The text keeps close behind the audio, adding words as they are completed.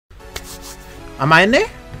Am I in there?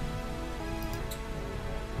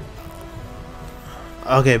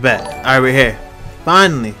 Okay, bet. Alright, we're here.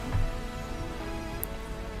 Finally.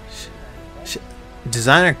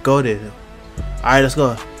 Designer goated. Alright, let's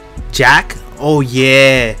go. Jack? Oh,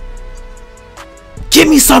 yeah. Give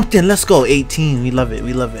me something. Let's go. 18. We love it.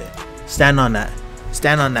 We love it. Stand on that.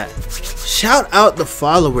 Stand on that. Shout out the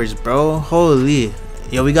followers, bro. Holy.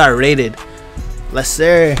 Yo, we got rated. Let's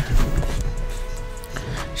sir.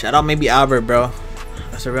 Shout out maybe Albert, bro.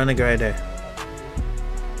 That's a real nigga right there.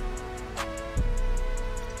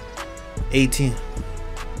 18.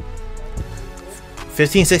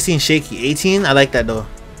 15, 16 shaky. 18, I like that though.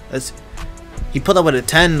 Let's. He put up with a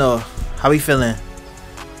 10 though. How we feeling?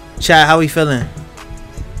 Chat, how we feeling?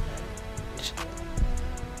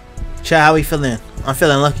 Chat, how we feeling? I'm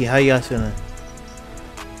feeling lucky. How you guys feeling?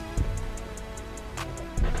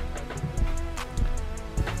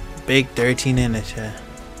 Big 13 in the chat.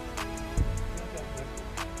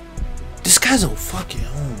 This guy's a fucking,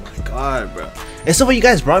 oh my god, bro. Is that what you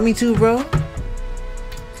guys brought me to, bro?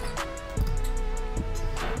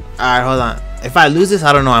 Alright, hold on. If I lose this,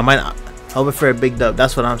 I don't know. I might hope it for a big dub.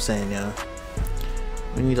 That's what I'm saying, yo.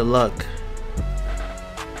 We need a luck.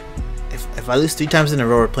 If I lose 3 times in a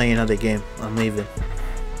row, we're playing another game. I'm leaving.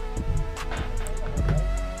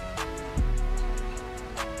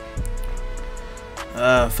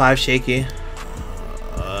 Five shaky.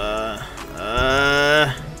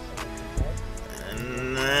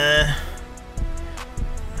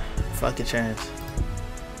 Fucking chance.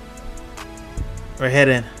 We're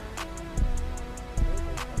hitting.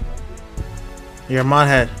 You're a mod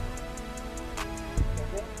head.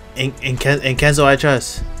 In Kenzo I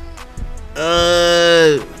trust.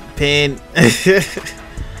 Pain.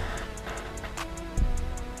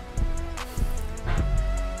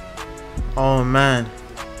 Oh man.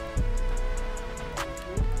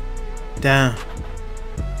 Damn.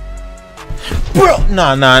 Bro,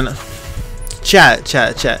 nah.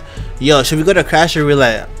 Chat. Yo, should we go to Crash or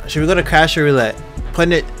Roulette? Should we go to Crash or Roulette?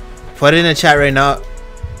 Put it in the chat right now.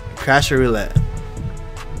 Crash or Roulette?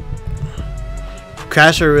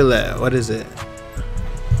 Crash or Roulette? What is it?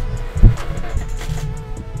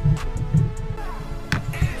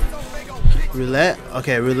 Roulette?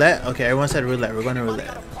 Okay, Roulette. Okay, everyone said Roulette. We're going to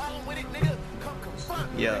Roulette.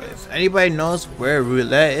 Yo, if anybody knows where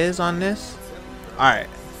Roulette is on this, alright.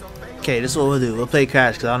 Okay, this is what we'll do. We'll play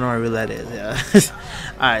Crash because I don't know where Roulette is. Yeah.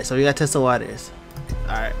 Alright, so we got Test the Waters.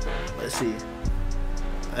 Alright, let's see.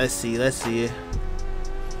 Let's see.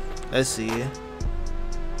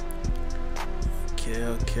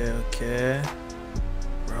 Okay.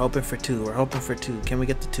 We're hoping for 2. Can we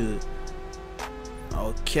get the 2?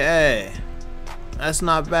 Okay. That's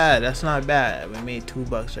not bad. We made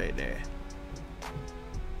 $2 right there.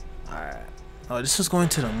 Alright. Oh, this is going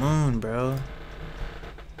to the moon, bro.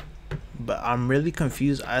 But I'm really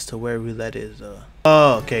confused as to where Roulette is, though.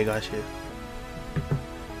 Oh, okay, got you.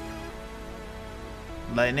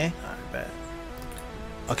 Lightning? Alright, bet.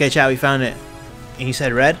 Okay, chat, we found it. And you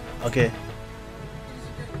said red? Okay.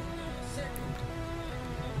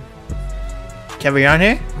 Kevin, you on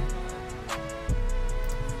here?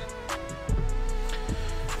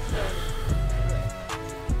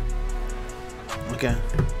 Okay.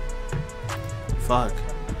 Fuck.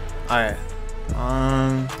 Alright.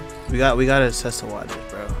 We gotta test the waters,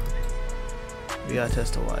 bro. We gotta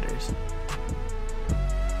test the waters.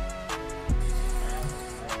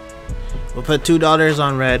 We'll put $2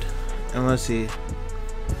 on red, and let's see.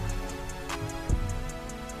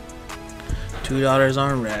 $2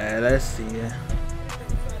 on red. Let's see.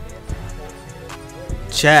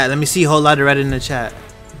 Chat. Let me see a whole lot of red in the chat.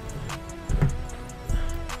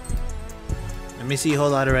 Let me see a whole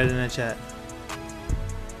lot of red in the chat.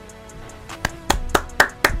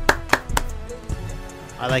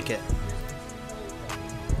 I like it.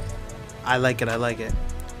 I like it.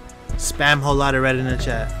 Spam whole lot of red in the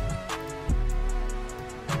chat.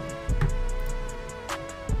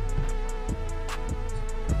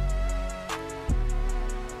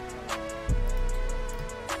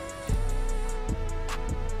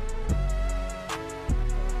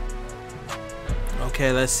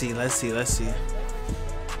 Okay, let's see.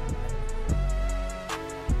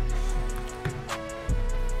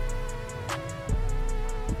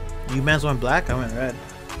 You mans went black? I went red.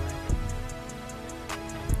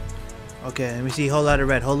 Okay, let me see. Whole lot of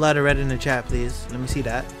red in the chat, please. Let me see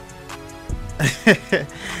that.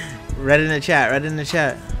 Red in the chat. Red in the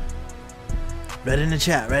chat.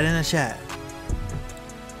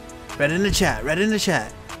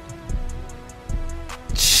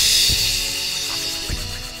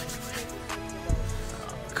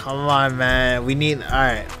 Come on, man. We need.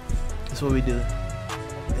 Alright. This is what we do.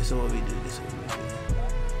 This is what we do. This is what we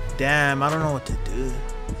do. Damn, I don't know what to do.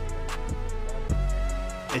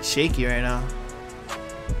 It's shaky right now.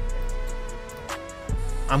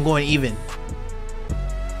 I'm going even.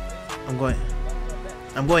 I'm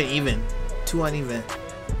going even. Too uneven.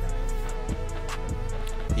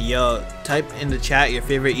 Yo, type in the chat your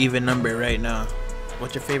favorite even number right now.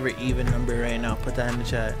 What's your favorite even number right now? Put that in the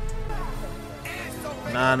chat.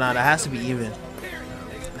 Nah, that has to be even.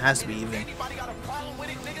 It has to be even.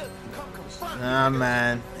 Nah,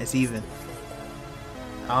 man, it's even.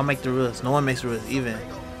 I'll make the rules. No one makes the rules. Even.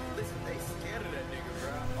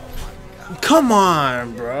 Come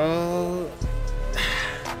on, bro.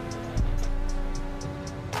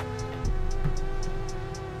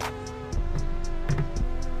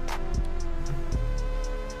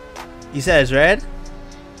 You said it's red?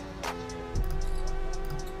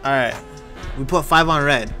 Alright. We put 5 on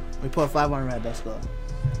red. We put 5 on red. Let's go.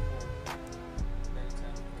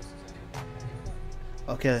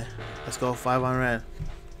 Okay. Let's go 5 on red.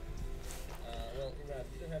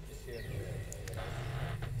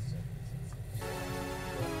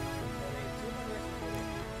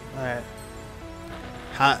 Alright.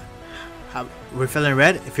 How we're feeling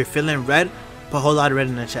red? If you're feeling red, put a whole lot of red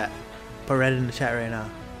in the chat. Put red in the chat right now.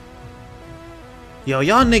 Yo,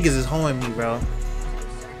 y'all niggas is hoeing me, bro.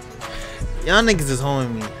 Y'all niggas is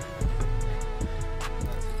hoeing me.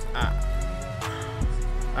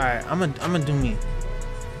 Alright, I'm gonna do me.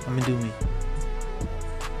 I'm gonna do me.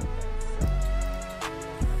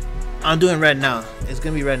 I'm doing red now. It's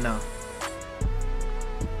gonna be red now.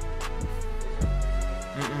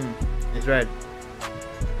 It's red.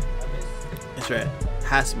 It's red.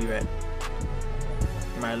 Has to be red.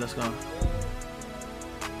 Alright, let's go.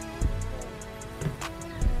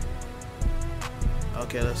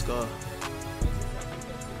 Okay, let's go.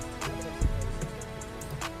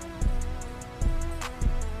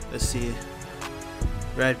 Let's see.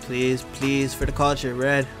 Red, please. Please, for the culture.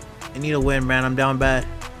 Red. I need a win, man. I'm down bad.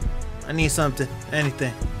 I need something.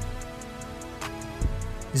 Anything.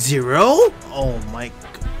 0? Oh my god.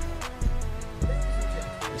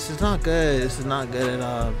 This is not good. This is not good at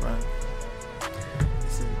all, bro.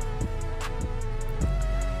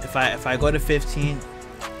 If I go to 15...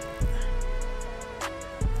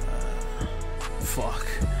 fuck.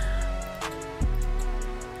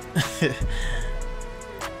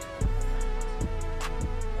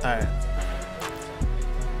 Alright.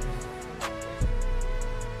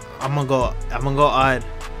 I'm gonna go odd.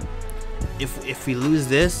 If we lose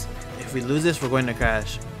this, we're going to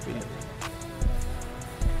crash.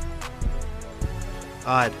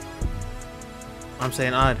 Odd. I'm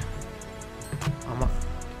saying odd.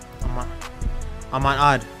 I'm on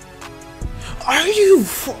odd. Are you?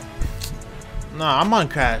 Nah, I'm on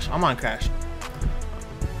crash. I'm on crash.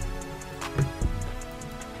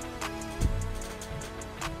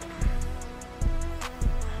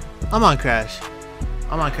 I'm on crash.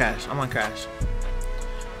 I'm on crash. I'm on crash.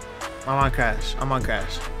 I'm on crash. I'm on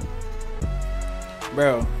crash.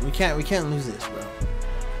 Bro, we can't lose this, bro.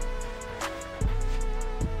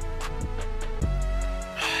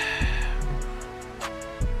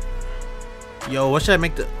 Yo, what should I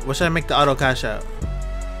make the auto cash out?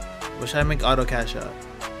 What should I make auto cash out?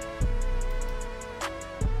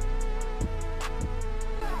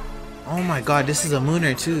 Oh my god, this is a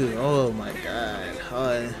mooner too. Oh my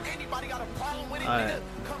god. Alright.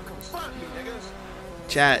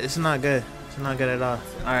 Chat, this is not good. It's not good at all.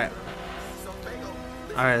 Alright.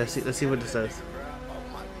 Alright, let's see what this says.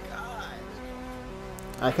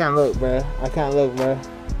 I can't look, bro. I can't look, bro.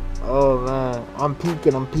 Oh man. I'm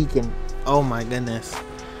peeking. Oh my goodness.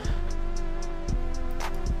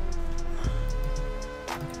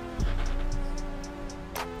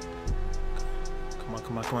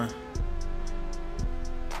 Come on.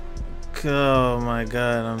 Oh my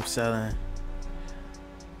god, I'm selling.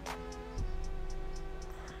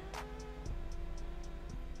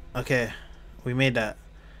 Okay, we made that.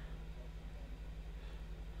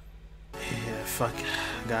 Yeah, fuck.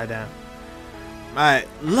 Goddamn. Alright,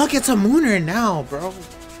 look, it's a mooner now, bro.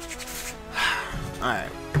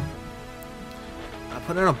 Alright. I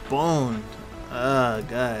put in a bone. Oh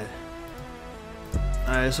god. Alright,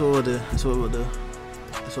 that's what we'll do. That's what we'll do.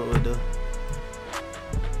 That's what we'll do.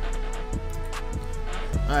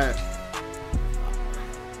 Alright.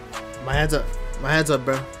 My hands up. My hands up,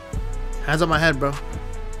 bro. Hands on my head, bro.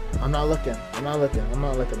 I'm not looking. I'm not looking. I'm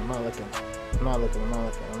not looking. I'm not looking. I'm not looking. I'm not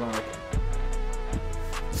looking. I'm not looking.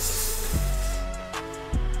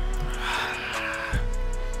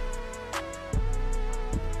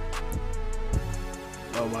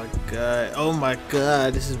 Oh my god. Oh my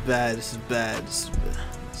god. This is bad. This is bad. This is bad.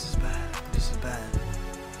 This is bad. bad.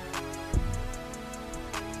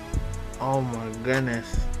 Oh my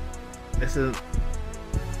goodness. This is.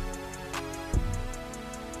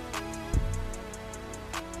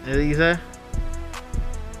 Anything you say?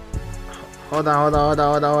 Hold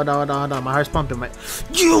on. My heart's pumping.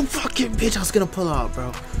 You fucking bitch! I was gonna pull out,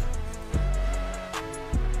 bro.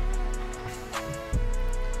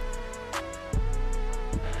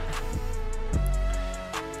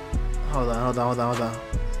 Hold on.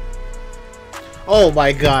 Oh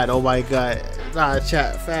my god. Nah,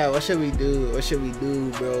 chat, fam. What should we do?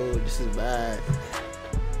 Bro? This is bad.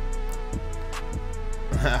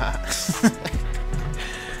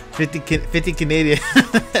 50 Canadian.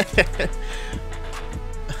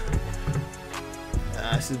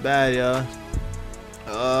 This is bad, yo.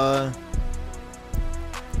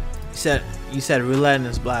 You said roulette and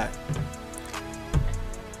it's black.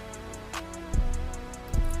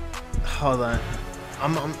 Hold on.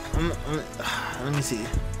 Let me see.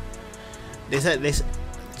 They said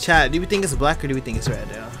chat, do we think it's black or do we think it's red,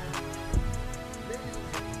 yo?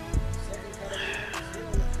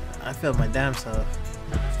 I feel my damn self.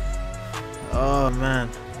 Oh man.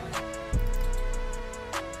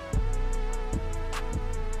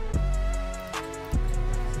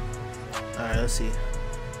 Alright, let's see.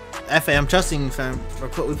 FA, I'm trusting you, fam. We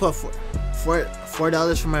put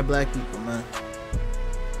 $4 for my black people, man.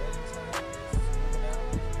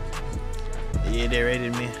 Yeah, they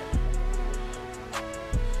rated me.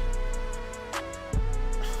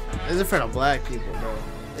 This is for the black people, bro.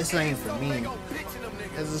 This ain't for me.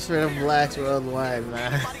 This is for the blacks worldwide,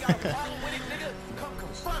 man.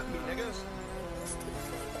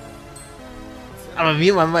 I'm gonna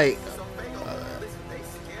mute my mic.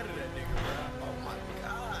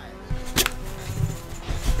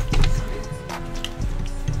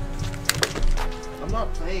 I'm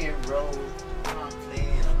not playing, bro. I'm not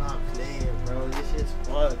playing, bro. This shit's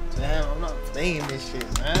fucked, man. I'm not playing this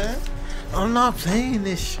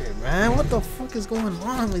shit, man. What the fuck is going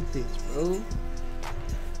on with this, bro?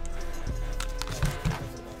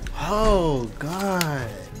 Oh god.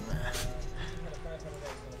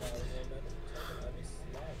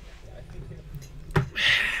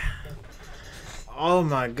 Oh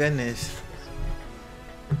my goodness.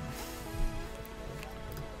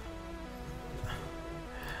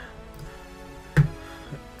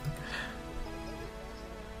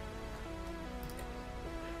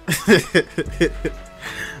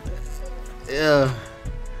 Yeah.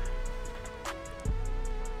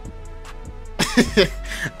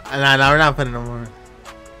 Nah, we're not putting no more.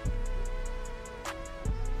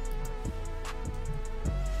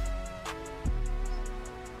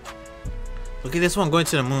 Look at this one going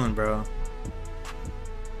to the moon, bro.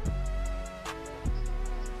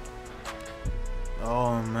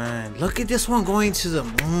 Oh man, look at this one going to the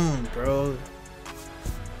moon, bro.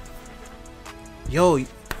 Yo,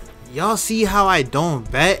 y'all see how I don't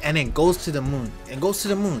bet and it goes to the moon?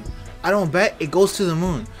 I don't bet, it goes to the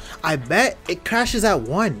moon. I bet, it crashes at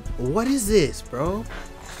 1. What is this, bro?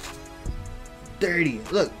 Dirty.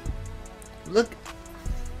 Look.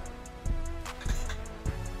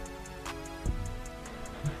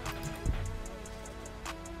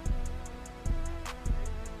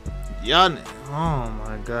 Y'all, oh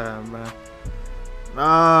my god,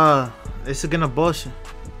 bro. This is gonna bullshit.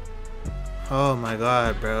 Oh my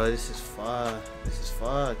god, bro. This is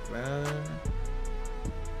fucked, bro.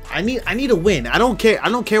 I need a win. I don't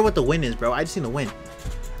care what the win is, bro. I just need a win.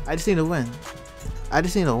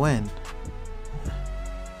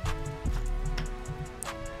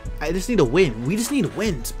 We just need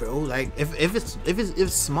wins, bro. Like if it's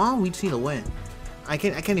small, we just need a win. I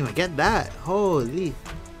can't even get that. Holy.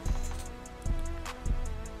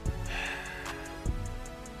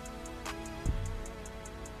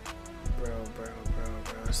 Bro.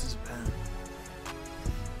 This is bad.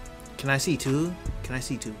 Can I see two?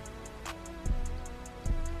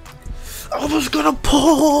 I was gonna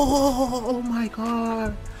pull! Oh my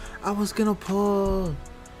god! I was gonna pull!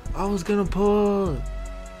 What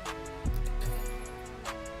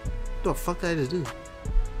the fuck did I just do?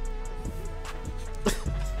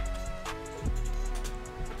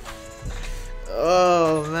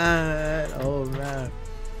 Oh man!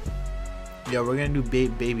 Yo, we're gonna do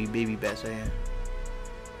baby bets right here.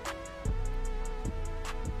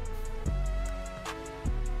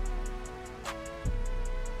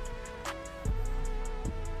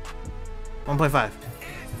 $1.5.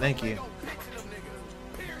 Thank you.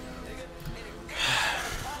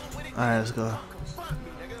 Alright, let's go.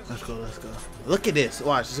 Look at this.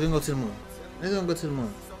 Watch, it's gonna go to the moon.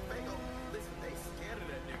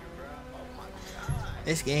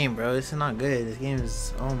 This game, bro, this is not good. This game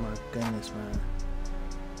is, oh my goodness, man.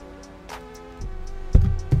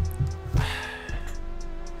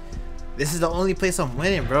 This is the only place I'm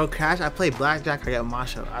winning, bro. Crash, I play Blackjack, I get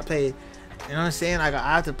Masha. I play, you know what I'm saying? I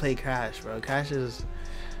have to play Crash, bro. Crash is,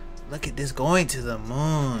 look at this going to the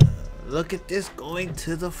moon. Look at this going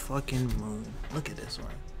to the fucking moon. Look at this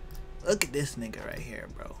one. Look at this nigga right here,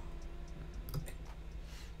 bro.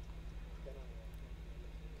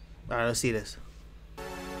 Alright, let's see this.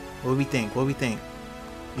 What do we think? What do we think?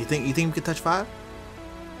 You think we could touch 5?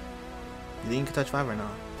 You think you could touch 5 or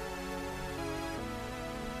not?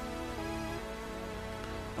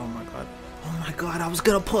 Oh my god. Oh my god, I was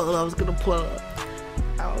gonna pull. I always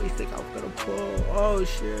think I was gonna pull. Oh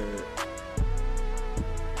shit.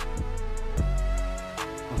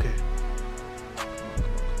 Okay.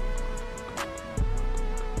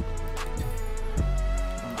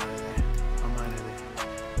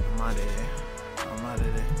 I'm out of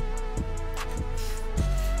there.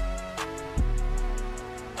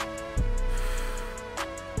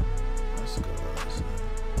 Let's go.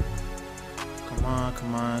 Come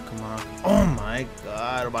on. Oh my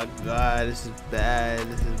god, this is bad.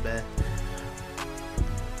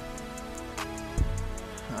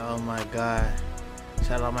 Oh my god.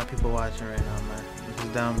 Shout out all my people watching right now, man. This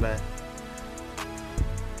is down bad.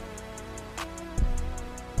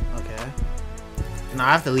 Okay. No,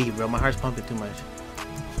 I have to leave, bro. My heart's pumping too much.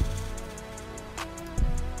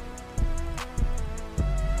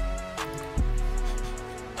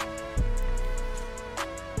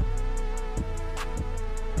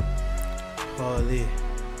 Holy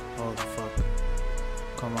fuck.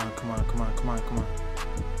 Come on.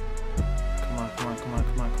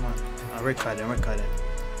 We're cutting.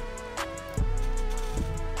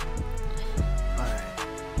 Alright.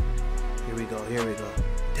 Here we go.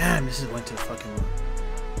 Damn, this is went to the fucking moon.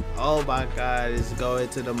 Oh my god, it's going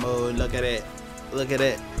to the moon. Look at it. Go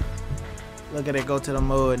to the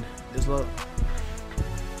moon. Look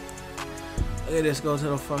at this, go to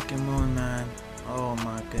the fucking moon, man. Oh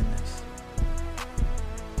my goodness.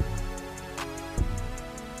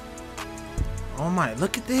 Oh my,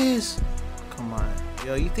 look at this. Come on.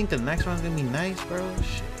 Yo, you think the next one's gonna be nice, bro?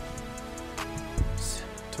 Shit.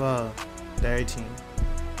 12, 13.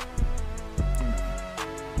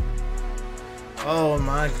 Oh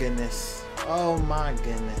my goodness. I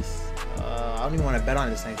don't even want to bet on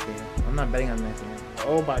this next game. I'm not betting on the next game.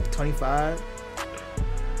 Oh, by 25.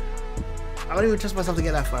 I don't even trust myself to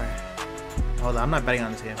get that far. Hold on, I'm not betting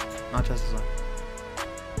on this game. I don't trust this one.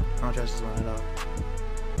 At all.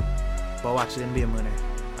 But watch, it's gonna be a mooner.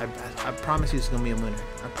 I promise you it's gonna be a mooner.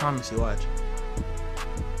 I promise you, watch.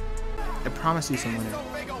 I promise you some mooner.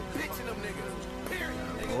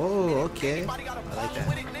 Oh, okay. I like that.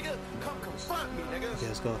 Okay,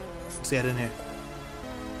 let's go. Let's get in here.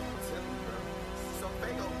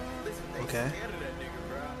 Okay.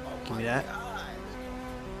 Give me that.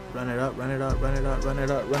 Run it up.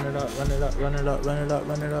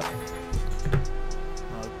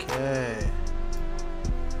 Okay.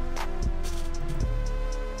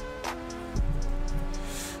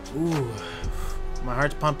 Ooh, my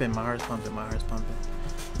heart's pumping.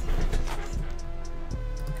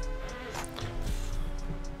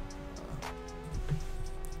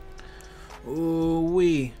 Ooh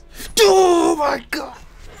wee. Oh my god.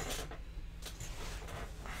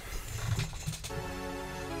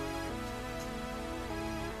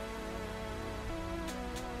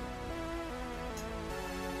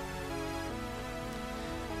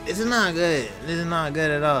 This is not good. This is not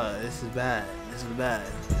good at all. This is bad. This is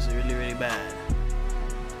really, really bad.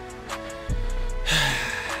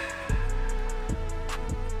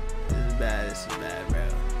 This is bad, bro.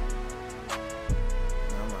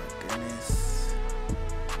 Oh my goodness.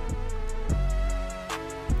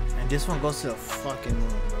 And this one goes to the fucking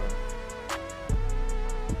moon, bro.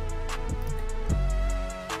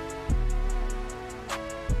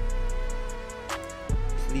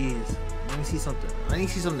 Please, let me see something. I need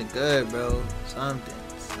to see something good, bro. Something.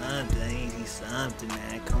 I need to see something,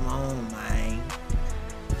 man. Come on, man.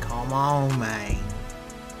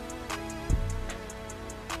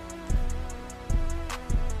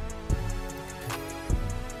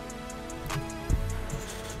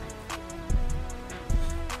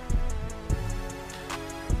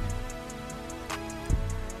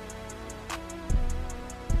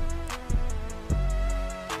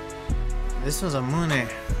 This was a mooner.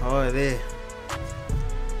 Oh, there.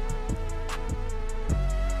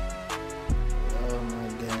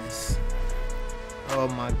 Oh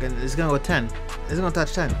my goodness. It's gonna go 10. It's gonna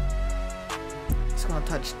touch 10. It's gonna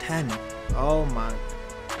touch 10. Oh my.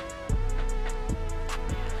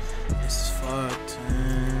 This is fucked, man.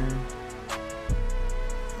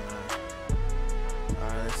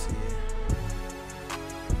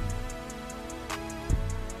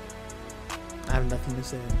 have nothing to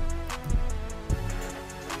say.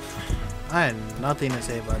 I have nothing to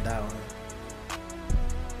say about that one.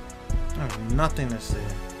 I have nothing to say.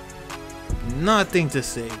 Nothing to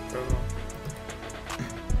say, bro.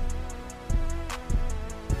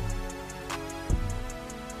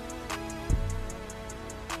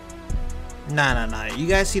 Nah. You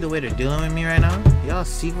guys see the way they're dealing with me right now? Y'all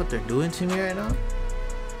see what they're doing to me right now?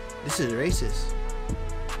 This is racist.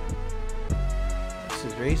 This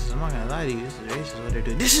is racist. I'm not gonna lie to you. This is racist what they're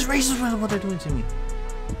doing. This is racist what they're doing to me.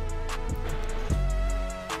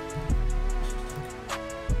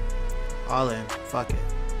 All in. Fuck it.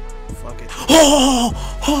 Fuck it. Oh!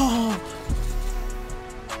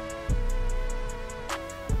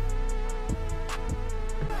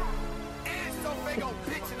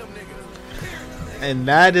 And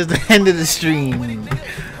that is the end of the stream.